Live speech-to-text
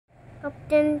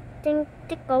Captain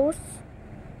Tentacles.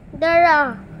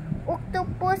 Dara.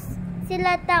 Octopus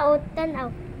sila tao tanaw.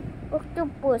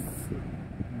 Octopus.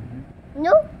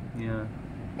 No? Yeah.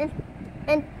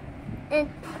 And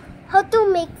how to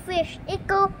make fish?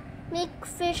 Ikaw make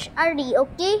fish ari,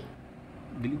 okay?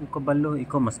 Dili ko kabalo.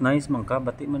 Ikaw mas nice man ka.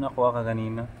 Bati man ako ka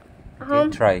ganina. Okay,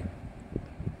 try.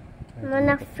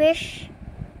 Mana fish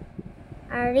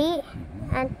ari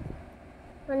and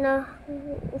mana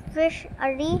fish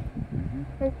ari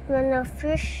and mana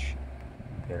fish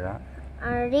Tira.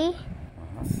 ari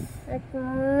at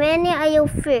many ayo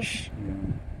fish.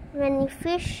 Many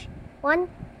fish. 1,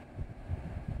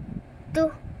 2,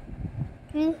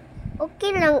 3.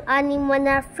 Okay lang ani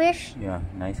mana fish. Yeah,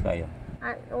 nice kayo.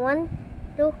 1,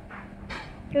 2,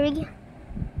 3,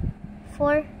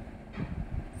 4,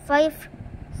 5,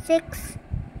 6,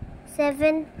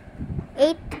 7,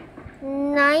 8,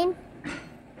 9,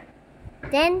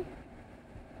 10.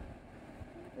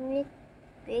 Make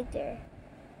bigger.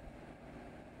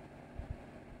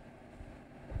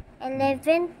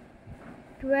 11,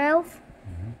 12,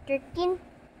 13,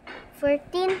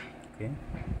 14, Okay.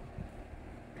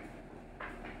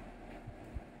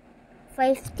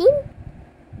 15,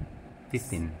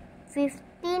 15.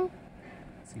 15,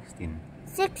 16.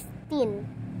 16.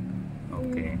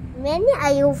 Okay. Many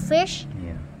ayo fish.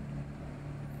 Yeah.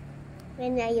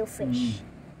 Many ayo fish.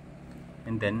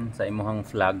 And then, sa imuhang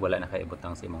flag, wala na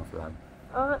kaibutang sa imong flag.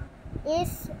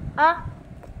 Is a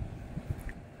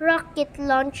rocket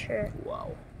launcher.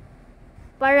 Wow.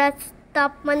 Para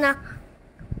stop mana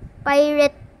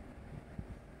pirate.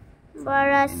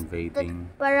 Para Invading.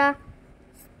 para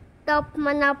stop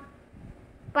mana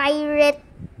pirate.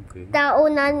 Okay.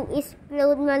 Taunan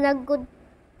explode mana good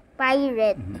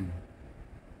pirate.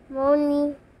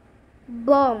 Money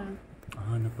bomb.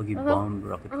 Napag-bomb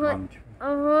rocket launcher.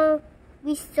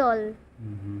 Whistle.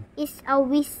 Is a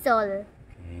whistle.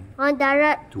 Okay.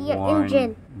 Dara To ya warn.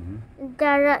 engine.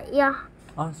 Dara ya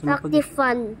So lucky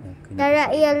fun. Okay,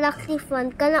 Dara ya lucky fun.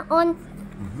 Kana on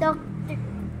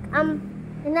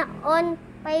kana on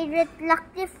pirate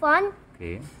lucky fun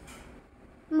Okay.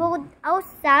 mode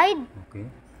outside. Okay.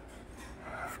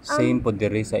 Same po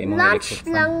diri sa imong electric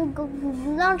fan.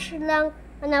 Launch lang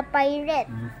na pirate.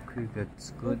 Okay, that's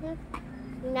good.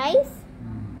 Nice.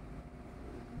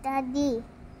 Daddy.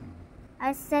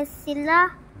 Asa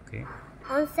sila? Okay.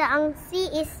 Unsa ang C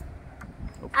is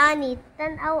ani.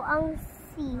 Tanaw ang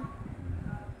C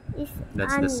is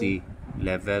That's ani. the sea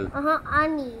level.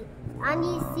 Ani.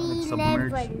 Ani Wow, sea it's submerged.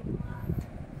 level.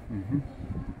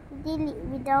 Dili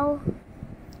without.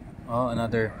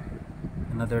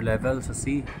 Another level sa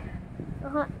sea.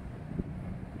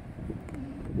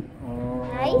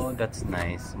 Nice. That's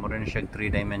nice. More na siya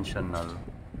 3-dimensional.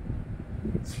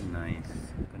 It's nice.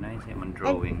 Nice yung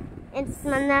drawing. It's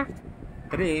mana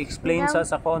Pero explain sa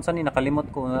ko unsa ni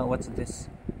nakalimot ko what's this?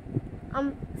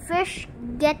 fish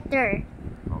getter.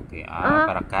 Okay,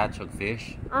 para catch og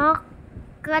fish.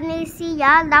 Kani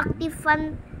siya lucky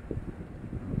fun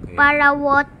Okay. para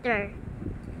water.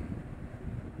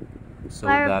 So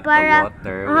para- that the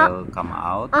water will come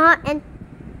out. And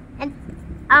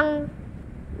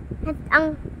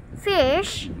ang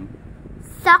fish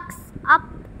sucks up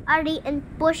ari and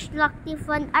push lucky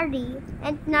fun ari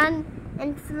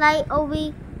and fly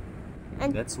away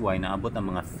and That's why naabot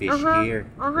ang mga fish here.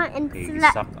 and Okay,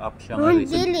 fly suck up siya nga. So,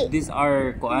 dili. these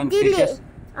are kuan Dili. fishes.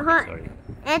 Okay, sorry.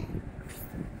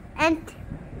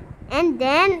 and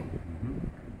then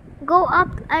go up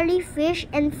ari fish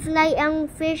and fly ang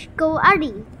fish go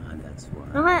ari. That's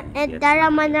why. And Yes, dara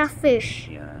I man na guess. fish.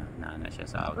 Yeah, naana siya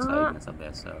sa outside na sa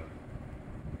vessel.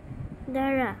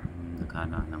 Dara.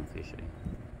 Nakana ng fish eh.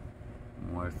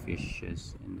 More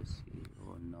fishes in the sea.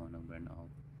 Oh no, nag-burn out.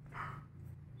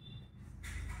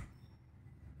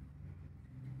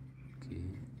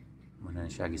 Okay. Muna na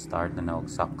siya start na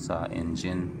naugsak sa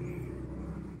engine.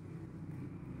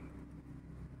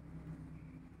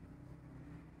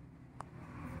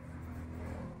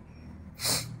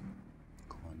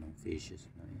 Kung anong fishes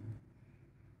na yun.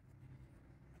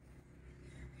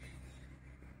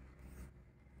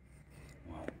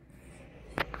 Wow.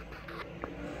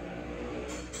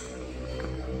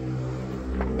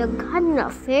 Daghan na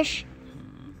fish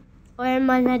or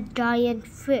mana giant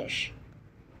fish.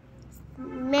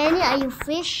 Many ayo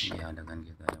fish. Yeah, daghan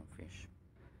gyud kayong fish.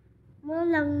 Mo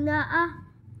lang naa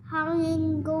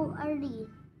hangin go ari.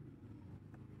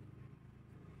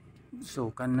 So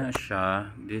kana siya,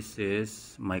 this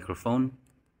is microphone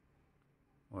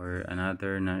or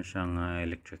another na siyang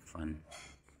electric fan.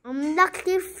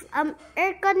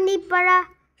 Aircon ni para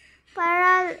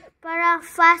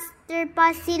faster pa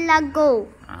sila go.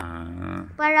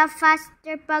 para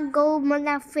faster pa go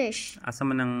mga fish. Asa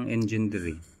man ang engine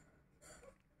diri?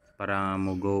 Para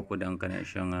mo go po ang kana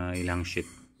siya nga ilang ship.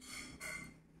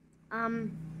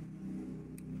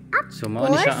 So mao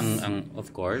ni siya ang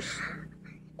of course.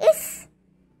 It's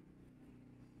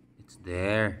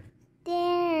there.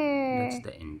 That's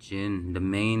the engine, the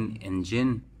main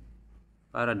engine.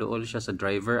 Para dool siya sa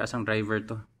driver. Asang driver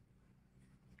to?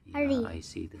 Yeah, I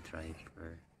see the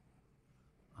driver.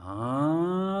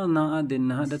 Naa din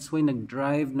na. That's why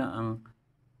nag-drive na ang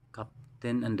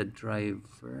captain and the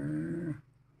driver.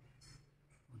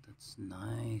 Oh, that's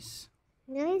nice.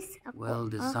 Nice.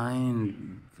 Well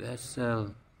designed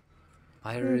vessel.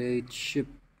 Pirate ship.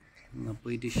 Nga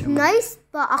pwede siya. Nice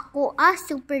pa ako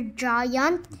super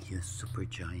giant. Yes, super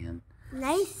giant.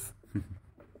 Nice.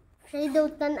 Say daw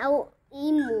tanaw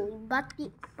imo,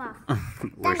 bati pa.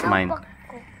 Where's Tanaw mine? pa ko.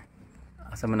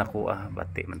 Asa man ako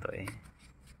bati man to eh.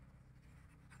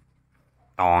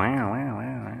 Ito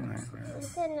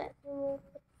na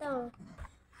pumuputang.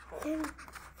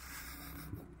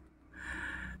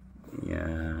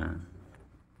 Yeah.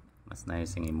 Mas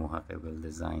nice yung imuha kay well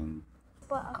designed.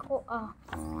 Pa ako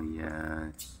Oh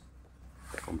yeah.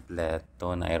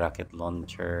 Kompleto na ay rocket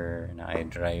launcher, na ay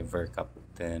driver,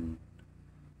 captain.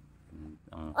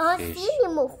 Ang fish. Sino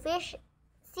mo fish?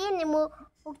 Sino mo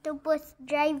octopus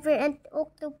driver and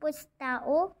octopus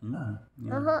tao? Yeah.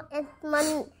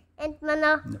 And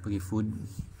mana Napagi food.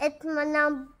 and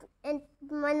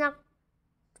mana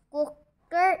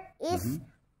cooker is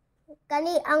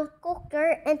kani ang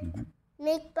cooker and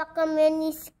make pa kami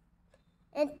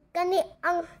and kani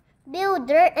ang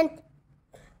builder and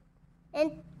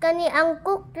kani ang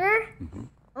cooker.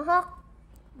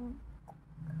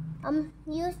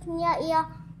 Use niya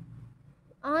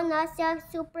nasa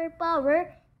superpower.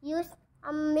 Use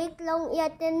make lang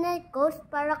iya tenacles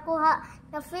para kuha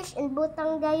na fish and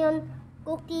butang dayon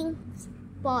cooking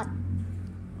pot.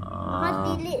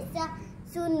 Dili sa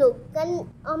sunog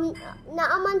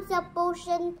naaman sa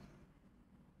potion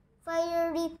fire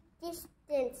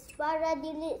resistance para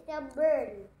dili sa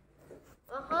burn.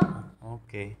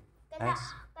 Okay.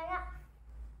 Nice.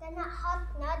 Kana hot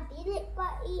na dili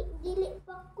pa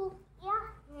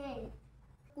cookyahin.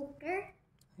 Cooker?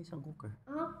 Ay, isang cooker.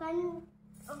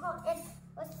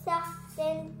 Sa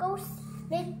tentacles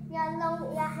make niya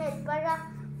lang yahin para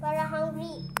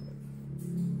hungry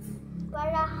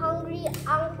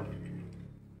ang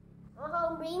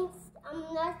brains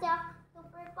nasa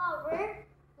superpower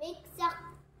make sa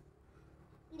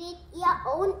lit ya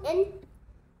own and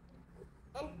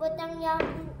putang niya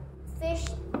fish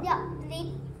ya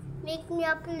plate make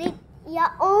niya plate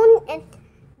ya own and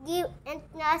give and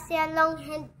nasa long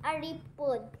hand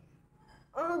aripod.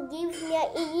 Give niya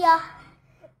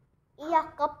iya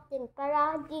captain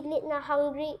para dili na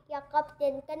hungry iya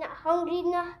captain kana hungry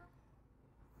na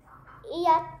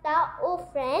iya tao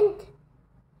friend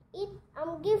it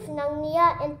give nang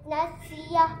niya and na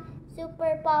siya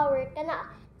superpower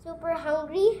kana super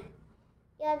hungry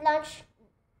iya lunch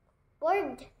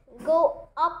board go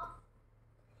up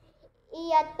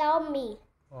iya tummy.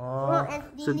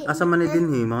 So asa man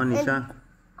din mao ni siya.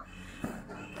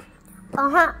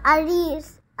 Ari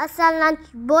asa lunch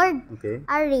board. Okay.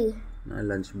 Ari. Na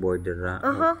lunch board ra.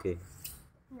 Okay.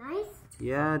 Nice.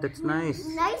 Yeah, that's nice.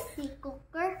 Nice si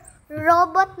cooker.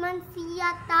 Robot man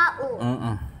siya tao.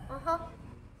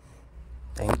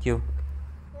 Thank you.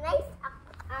 Nice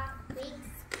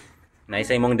pigs. Nice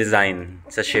ay mong design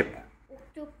sa ship.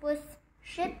 Octopus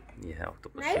ship. Yeah,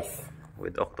 octopus Nice. ship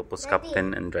with octopus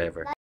captain and driver.